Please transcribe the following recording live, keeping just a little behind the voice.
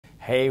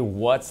Hey,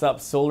 what's up,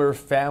 solar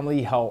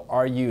family? How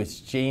are you? It's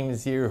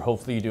James here.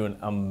 Hopefully you're doing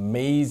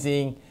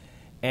amazing.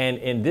 And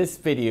in this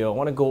video, I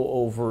want to go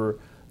over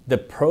the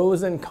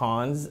pros and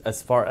cons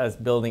as far as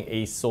building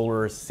a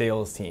solar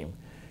sales team.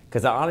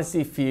 Because I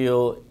honestly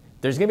feel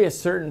there's going to be a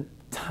certain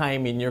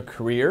time in your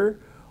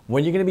career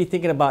when you're going to be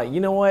thinking about,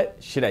 you know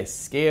what, should I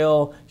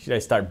scale? Should I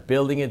start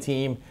building a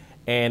team?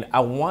 And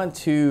I want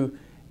to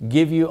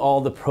give you all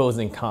the pros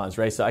and cons,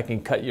 right? So I can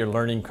cut your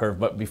learning curve.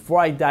 But before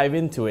I dive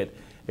into it,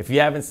 if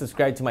you haven't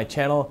subscribed to my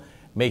channel,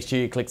 make sure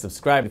you click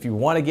subscribe. If you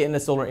want to get in the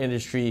solar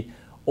industry,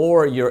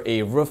 or you're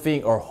a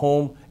roofing or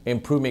home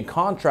improvement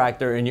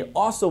contractor and you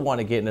also want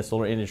to get in the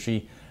solar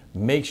industry,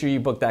 make sure you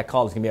book that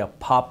call. It's going to be a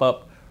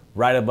pop-up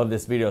right above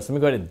this video. So let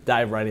me go ahead and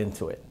dive right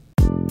into it.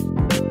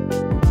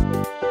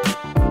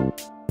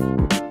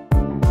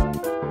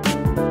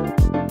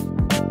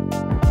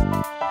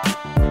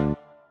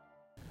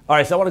 All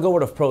right, so I want to go over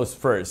the pros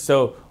first.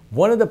 So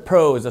one of the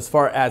pros as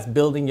far as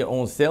building your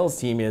own sales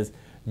team is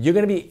you're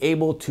going to be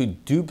able to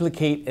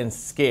duplicate and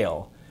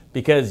scale,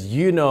 because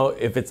you know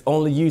if it's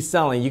only you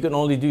selling, you can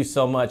only do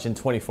so much in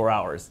 24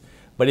 hours.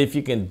 But if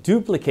you can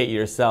duplicate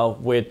yourself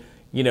with,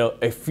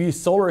 a few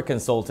solar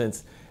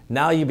consultants,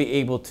 now you'll be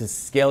able to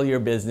scale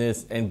your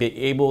business and be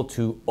able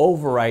to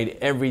override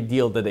every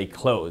deal that they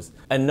close.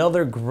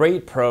 Another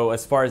great pro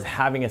as far as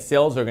having a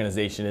sales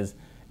organization is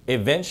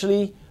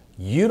eventually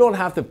you don't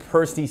have to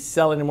personally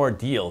sell any more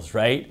deals,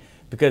 right?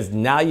 Because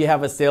now you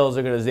have a sales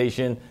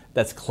organization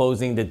that's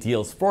closing the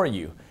deals for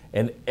you.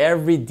 And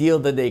every deal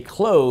that they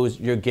close,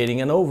 you're getting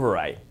an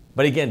override.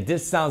 But again,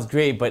 this sounds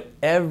great, but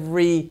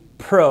every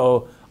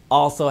pro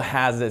also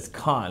has its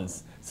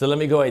cons. So let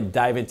me go ahead and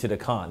dive into the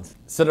cons.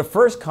 So the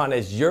first con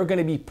is you're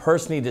gonna be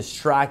personally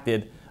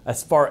distracted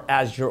as far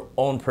as your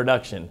own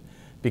production.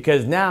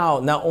 Because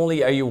now, not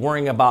only are you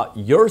worrying about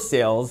your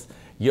sales,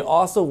 you're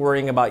also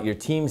worrying about your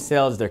team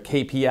sales, their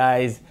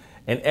KPIs,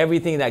 and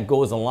everything that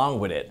goes along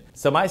with it.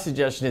 So my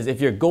suggestion is if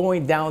you're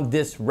going down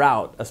this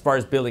route as far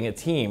as building a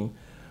team,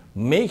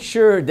 make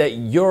sure that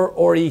you're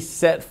already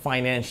set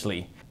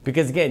financially.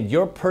 Because again,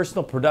 your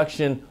personal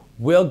production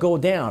will go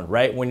down,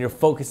 right? When you're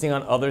focusing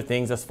on other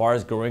things as far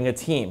as growing a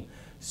team.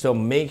 So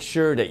make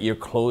sure that you're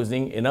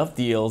closing enough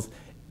deals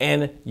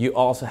and you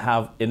also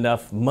have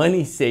enough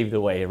money saved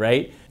away,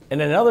 right?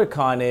 And another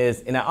con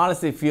is, and I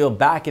honestly feel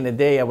back in the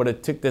day, I would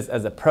have took this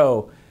as a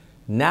pro.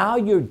 Now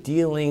you're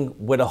dealing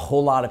with a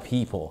whole lot of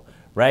people,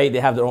 right? They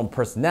have their own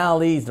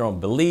personalities, their own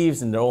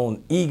beliefs, and their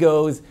own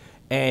egos,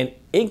 and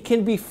it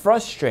can be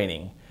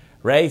frustrating,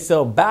 right?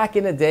 So back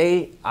in the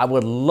day, I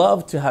would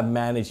love to have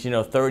managed,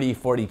 30,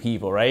 40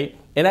 people, right?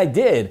 And I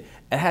did,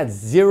 and had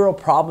zero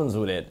problems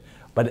with it.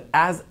 But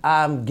as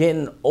I'm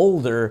getting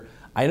older,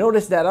 I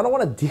noticed that I don't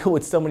want to deal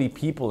with so many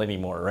people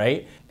anymore,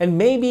 right? And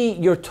maybe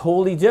you're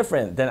totally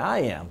different than I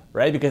am,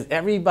 right? Because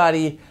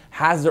everybody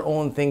has their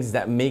own things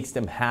that makes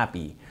them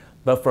happy.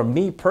 But for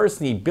me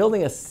personally,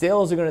 building a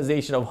sales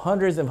organization of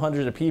hundreds and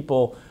hundreds of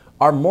people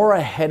are more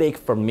a headache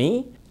for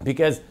me,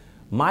 because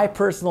my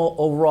personal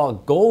overall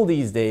goal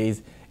these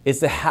days is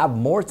to have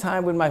more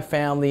time with my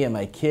family and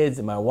my kids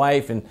and my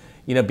wife, and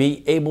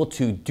be able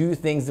to do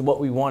things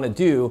what we want to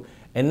do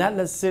and not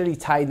necessarily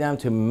tie down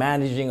to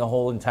managing a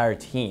whole entire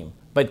team.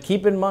 But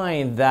keep in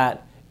mind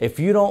that if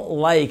you don't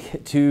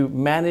like to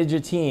manage a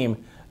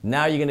team,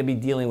 now you're going to be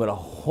dealing with a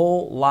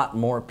whole lot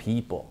more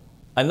people.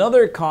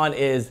 Another con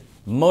is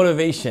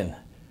motivation,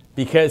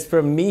 because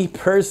for me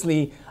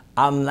personally,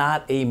 I'm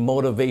not a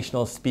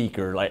motivational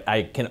speaker. Like,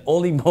 I can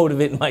only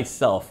motivate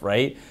myself,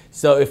 right?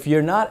 So if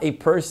you're not a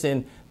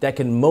person that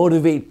can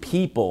motivate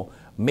people,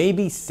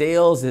 maybe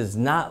sales is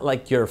not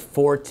like your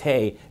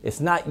forte.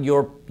 It's not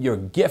your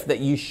gift that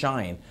you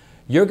shine.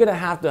 You're gonna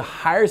have to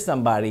hire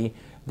somebody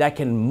that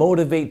can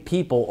motivate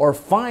people, or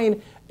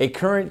find a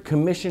current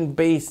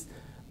commission-based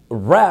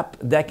rep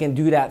that can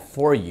do that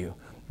for you.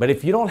 But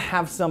if you don't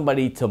have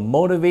somebody to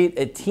motivate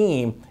a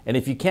team, and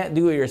if you can't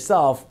do it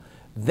yourself,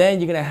 then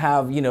you're gonna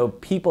have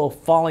people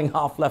falling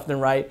off left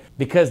and right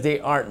because they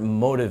aren't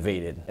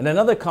motivated. And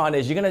another con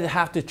is you're gonna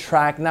have to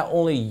track not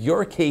only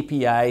your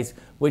KPIs,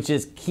 which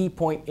is key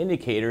point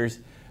indicators,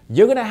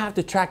 you're gonna have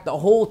to track the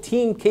whole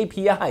team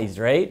KPIs,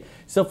 right?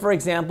 So for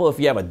example, if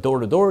you have a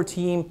door-to-door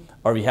team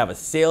or you have a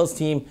sales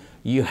team,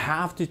 you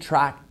have to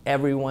track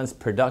everyone's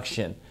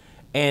production.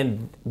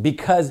 And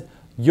because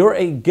you're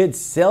a good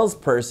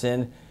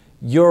salesperson,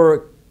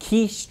 your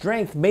key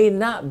strength may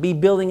not be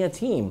building a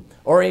team,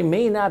 or it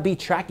may not be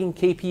tracking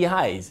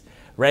KPIs,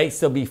 right?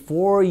 So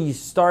before you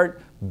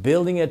start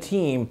building a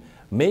team,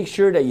 make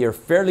sure that you're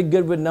fairly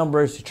good with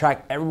numbers to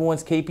track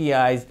everyone's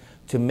KPIs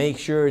to make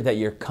sure that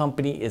your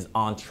company is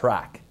on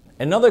track.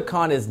 Another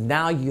con is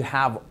now you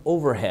have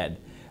overhead,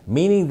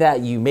 meaning that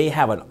you may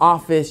have an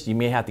office, you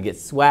may have to get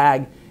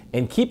swag,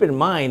 and keep in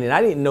mind, and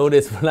I didn't know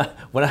this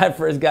when I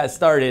first got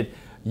started,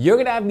 you're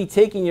gonna have to be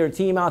taking your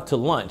team out to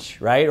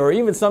lunch, right? Or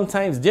even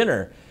sometimes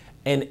dinner.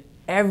 And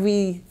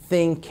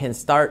everything can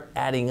start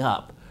adding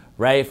up,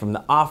 right? From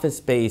the office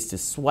space to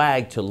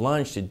swag to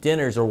lunch to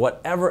dinners or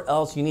whatever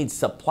else you need,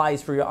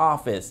 supplies for your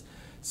office.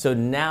 So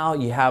now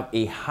you have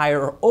a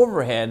higher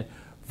overhead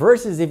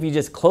versus if you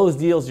just close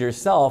deals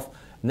yourself,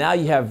 now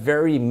you have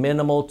very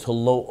minimal to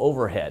low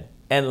overhead.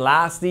 And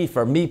lastly,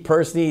 for me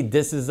personally,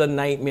 this is a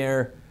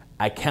nightmare.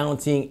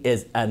 Accounting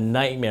is a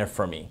nightmare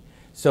for me.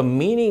 So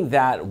meaning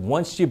that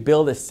once you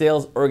build a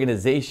sales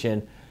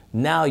organization,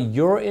 now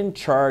you're in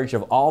charge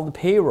of all the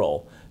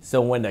payroll.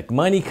 So when the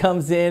money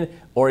comes in,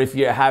 or if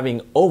you're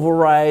having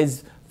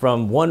overrides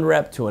from one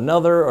rep to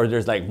another, or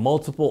there's like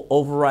multiple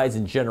overrides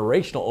and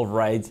generational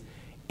overrides,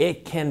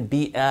 it can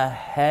be a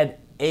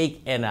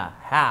headache and a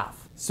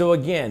half. So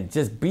again,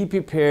 just be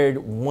prepared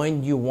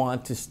when you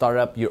want to start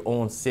up your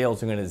own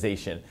sales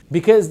organization,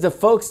 because the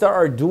folks that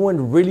are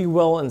doing really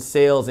well in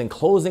sales and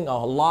closing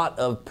a lot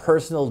of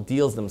personal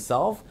deals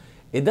themselves,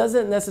 it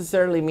doesn't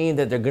necessarily mean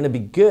that they're going to be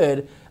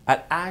good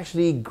at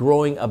actually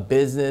growing a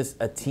business,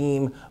 a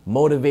team,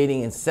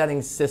 motivating and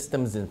setting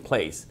systems in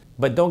place.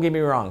 But don't get me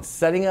wrong,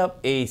 setting up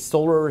a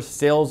solar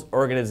sales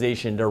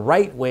organization the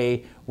right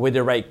way, with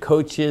the right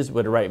coaches,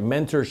 with the right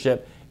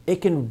mentorship,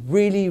 it can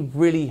really,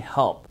 really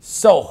help.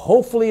 So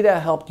hopefully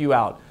that helped you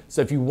out.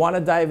 So if you want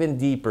to dive in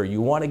deeper, you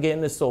want to get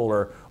into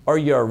solar, or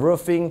you're a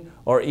roofing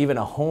or even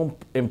a home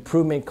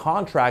improvement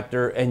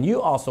contractor and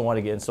you also want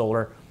to get in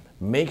solar,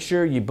 make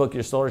sure you book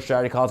your solar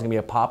strategy call. It's going to be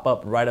a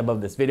pop-up right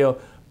above this video.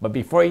 But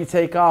before you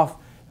take off,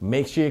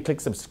 make sure you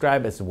click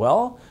subscribe as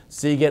well,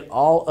 so you get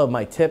all of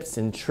my tips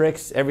and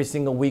tricks every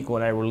single week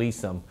when I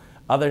release them.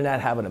 Other than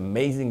that, have an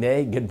amazing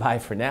day. Goodbye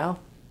for now.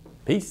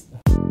 Peace.